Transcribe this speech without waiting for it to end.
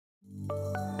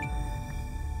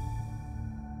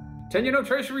10-year note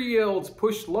Treasury yields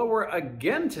pushed lower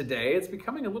again today. It's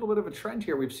becoming a little bit of a trend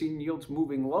here. We've seen yields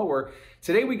moving lower.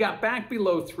 Today we got back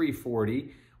below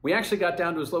 340. We actually got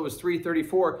down to as low as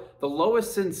 334, the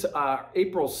lowest since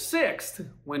April 6th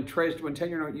when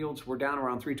 10-year note yields were down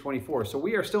around 324. So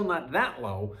we are still not that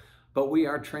low, but we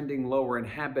are trending lower and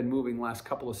have been moving last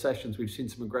couple of sessions. We've seen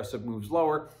some aggressive moves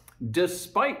lower.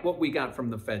 Despite what we got from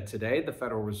the Fed today, the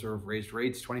Federal Reserve raised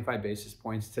rates 25 basis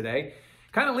points today.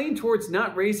 Kind of lean towards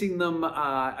not raising them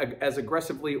as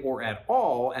aggressively or at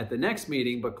all at the next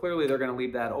meeting, but clearly they're going to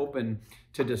leave that open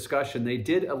to discussion. They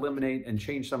did eliminate and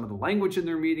change some of the language in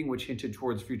their meeting, which hinted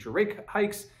towards future rate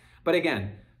hikes. But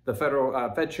again, the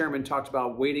Fed chairman talked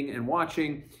about waiting and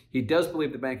watching. He does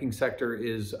believe the banking sector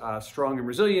is strong and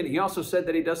resilient. He also said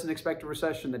that he doesn't expect a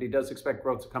recession, that he does expect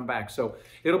growth to come back. So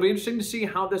it'll be interesting to see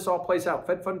how this all plays out.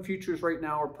 Fed fund futures right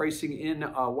now are pricing in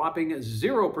a whopping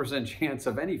 0% chance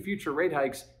of any future rate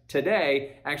hikes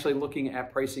today, actually looking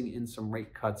at pricing in some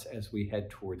rate cuts as we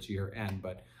head towards year end.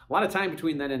 But a lot of time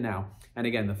between then and now. And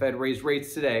again, the Fed raised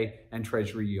rates today and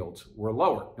Treasury yields were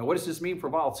lower. Now, what does this mean for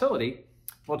volatility?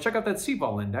 Well, check out that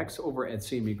CVol index over at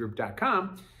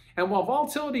cmegroup.com. And while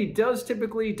volatility does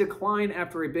typically decline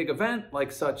after a big event,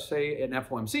 like such, say, an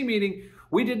FOMC meeting,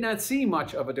 we did not see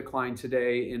much of a decline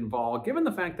today in vol, given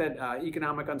the fact that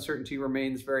economic uncertainty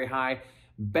remains very high.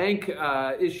 Bank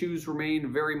issues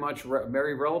remain very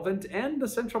relevant, and the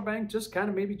central bank just kind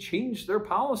of maybe changed their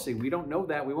policy. We don't know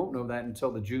that. We won't know that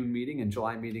until the June meeting and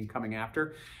July meeting coming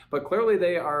after. But clearly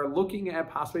they are looking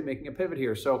at possibly making a pivot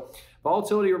here. So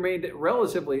volatility remained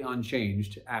relatively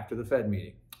unchanged after the Fed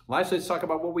meeting. Lastly, let's talk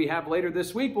about what we have later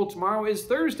this week. Well, tomorrow is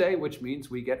Thursday, which means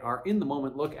we get our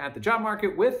in-the-moment look at the job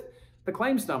market with the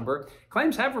claims number.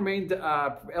 Claims have remained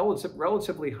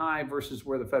relatively high versus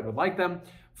where the Fed would like them.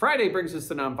 Friday brings us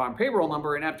the non-farm payroll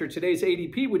number, and after today's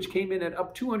ADP, which came in at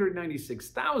up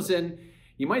 296,000,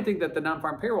 you might think that the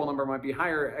non-farm payroll number might be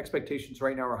higher. Expectations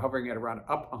right now are hovering at around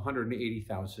up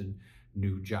 180,000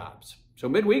 new jobs. So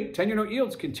midweek, 10-year note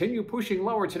yields continue pushing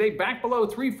lower today, back below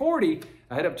 340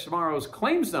 ahead of tomorrow's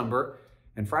claims number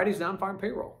and Friday's non-farm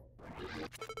payroll.